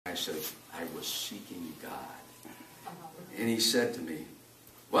I said, I was seeking God. And he said to me,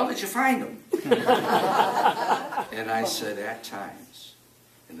 well, did you find him? And I said, at times.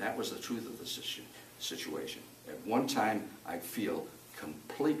 And that was the truth of the situation. At one time, I'd feel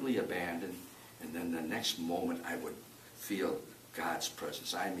completely abandoned, and then the next moment, I would feel God's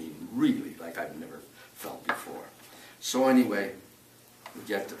presence. I mean, really, like I've never felt before. So anyway, we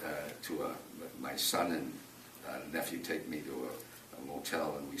get to my son and nephew take me to a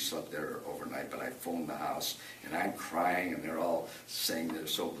motel, and we slept there overnight, but I phoned the house, and I'm crying, and they're all saying they're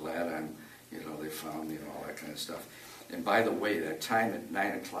so glad they found me and all that kind of stuff. And by the way, that time at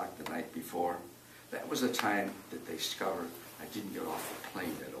 9 o'clock the night before, that was the time that they discovered I didn't get off the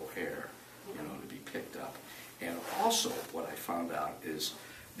plane at O'Hare, to be picked up. And also what I found out is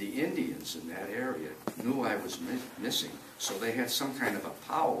the Indians in that area knew I was missing, so they had some kind of a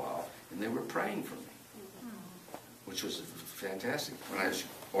powwow, and they were praying for me, which was fantastic. When I was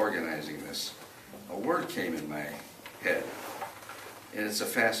organizing this, a word came in my head, and it's a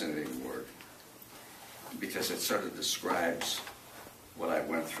fascinating word, because it sort of describes what I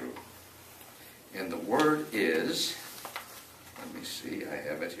went through. And the word is, let me see, I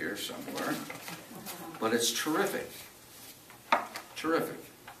have it here somewhere, but it's terrific. Terrific.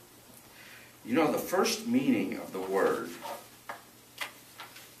 You know, the first meaning of the word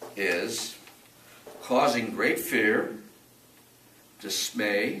is causing great fear,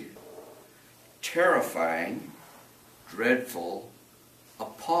 dismay, terrifying, dreadful,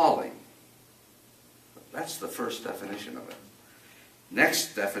 appalling. That's the first definition of it.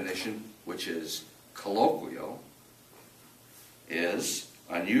 Next definition, which is colloquial, is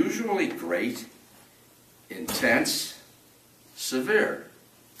unusually great, intense, severe.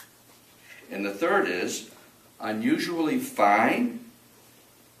 And the third is unusually fine,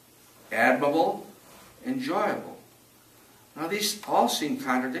 admirable, enjoyable. Now these all seem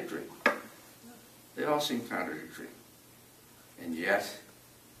contradictory. They all seem contradictory. And yet,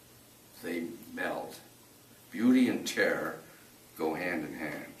 they meld. Beauty and terror go hand in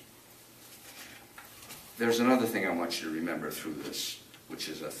hand. There's another thing I want you to remember through this, which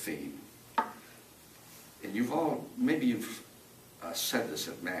is a theme. And maybe you've said this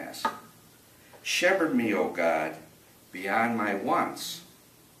at Mass. Shepherd me, O God, beyond my wants,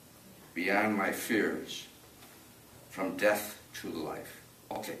 beyond my fears, from death to life.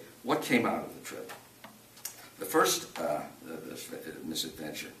 Okay, what came out of the trip? The first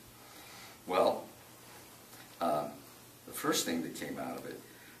misadventure. Well, the first thing that came out of it,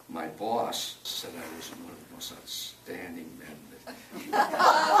 my boss said I was one of the most outstanding men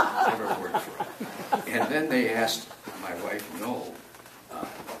that ever worked for him. And then they asked my wife,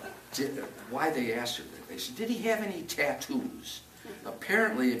 why they asked her that. They said, did he have any tattoos?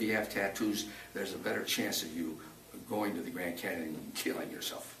 Apparently, if you have tattoos, there's a better chance of you going to the Grand Canyon and killing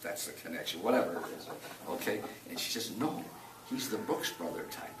yourself. That's the connection, whatever it is. Okay? And she says, no, he's the Brooks Brother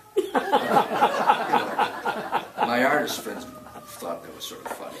type. My artist friends thought that was sort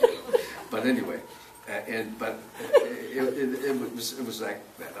of funny. But anyway, it was like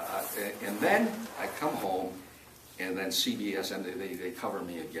that. And then I come home, and then CBS, and they cover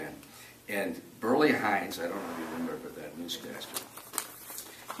me again. And Burley Hines, I don't know if you remember that newscaster,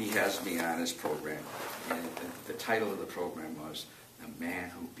 he has me on his program, and the title of the program was The Man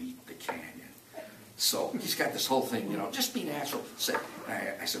Who Beat the Canyon. So he's got this whole thing, just be natural.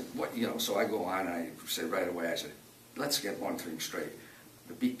 I said, what, so I go on, and I say right away, I said, let's get one thing straight.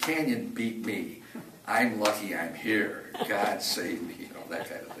 The canyon beat me. I'm lucky I'm here. God save me, that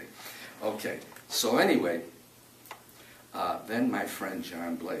kind of thing. Okay, so anyway, then my friend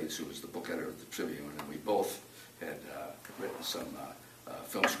John Blaze, who was the book editor of the Tribune, and we both had written some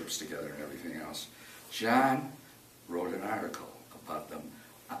film scripts together and everything else. John wrote an article about the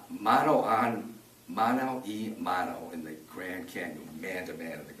mano y mano in the Grand Canyon, man to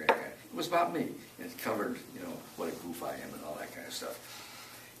man in the Grand Canyon. It was about me, and it covered, what a goof I am and all that kind of stuff.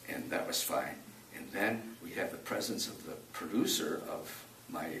 And that was fine. And then we have the presence of the producer of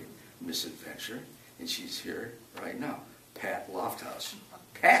my misadventure, and she's here right now, Pat Lofthouse.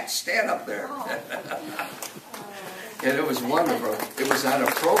 Pat, stand up there. And it was wonderful. It was on a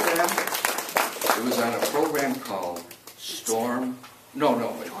program. It was on a program called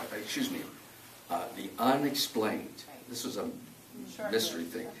The Unexplained. This was a mystery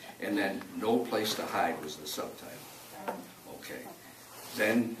thing. And then No Place to Hide was the subtitle. Okay.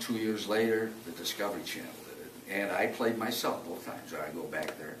 Then 2 years later, the Discovery Channel did it. And I played myself both times. I go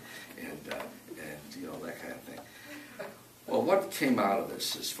back there and that kind of thing. Well, what came out of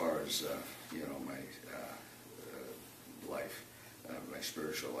this as far as, my life, my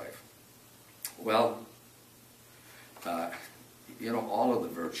spiritual life? Well, you know, all of the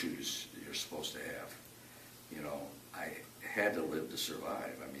virtues you're supposed to have. You know, I had to live to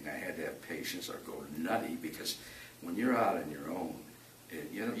survive. I mean, I had to have patience or go nutty, because when you're out on your own,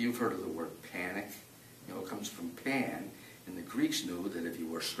 you know, you've heard of the word panic. You know, it comes from pan, and the Greeks knew that if you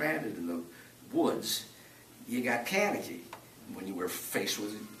were stranded in the woods, you got panicky when you were faced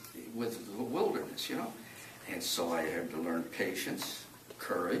with the wilderness, you know. And so I had to learn patience,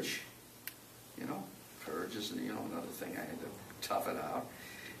 courage, you know. Courage is, you know, another thing I had to tough it out.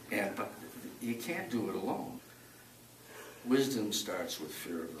 But you can't do it alone. Wisdom starts with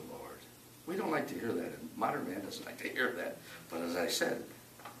fear of the Lord. We don't like to hear that. Modern man doesn't like to hear that. But as I said,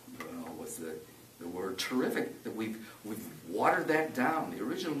 you know, with the word terrific, that we've watered that down. The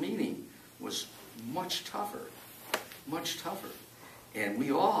original meaning was much tougher, much tougher. And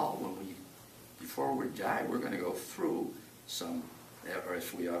we all, before we die, we're going to go through some, or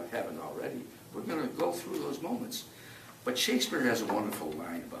if we haven't already, we're going to go through those moments. But Shakespeare has a wonderful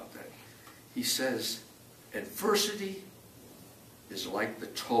line about that. He says, adversity is like the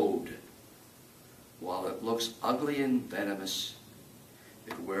toad. While it looks ugly and venomous,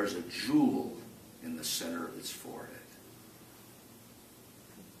 it wears a jewel in the center of its forehead.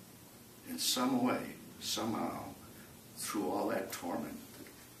 In some way, somehow, through all that torment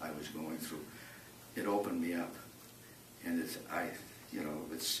that I was going through, it opened me up. And it's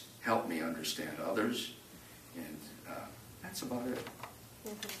helped me understand others. And that's about it.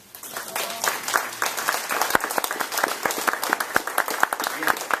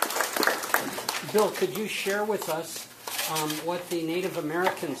 Bill, could you share with us what the Native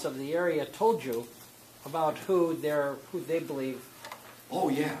Americans of the area told you about who they believe? Oh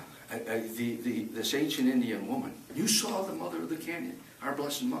yeah, this ancient Indian woman. You saw the mother of the canyon, our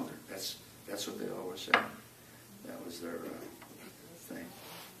blessed mother. That's what they always said. That was their thing.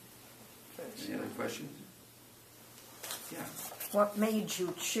 Any other questions? Yeah. What made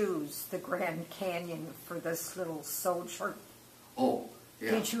you choose the Grand Canyon for this little sojourn? Oh,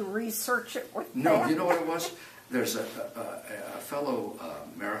 yeah. Did you research it with No, that? you know what it was? There's a fellow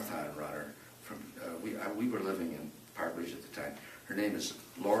marathon runner from, we were living in Park Ridge at the time. Her name is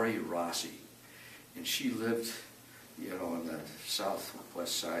Lori Rossi. And she lived, you know, on the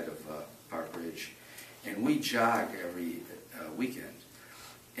southwest side of Park Ridge. And we jog every weekend.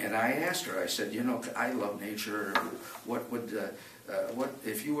 And I asked her, I said, you know, I love nature. What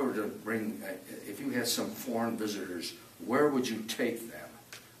if you were to bring, if you had some foreign visitors, where would you take them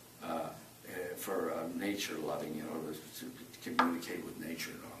for nature loving, you know, to communicate with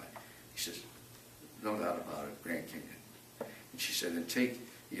nature and all that? He says, no doubt about it, Grand Canyon. And she said, and take,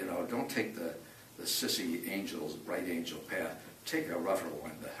 you know, don't take the sissy angels, bright angel path. Take a rougher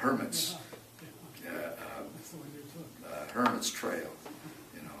one, the Hermit's, Hermit's Trail.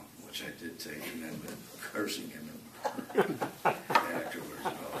 Which I did take, and then cursing him afterwards and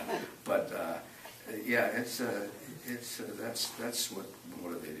all that. But yeah, that's what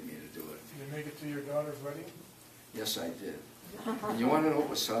motivated me to do it. Did you make it to your daughter's wedding? Yes, I did. And you want to know what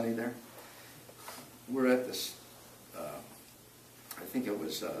was sunny there? We're at this, I think it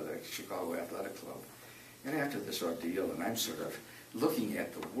was the Chicago Athletic Club. And after this ordeal, and I'm sort of looking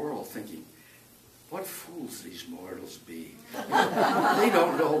at the world thinking, what fools these mortals be. You know, they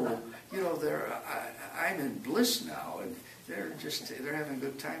don't know, you know, I'm in bliss now, and they're having a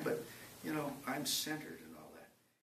good time, but, you know, I'm centered.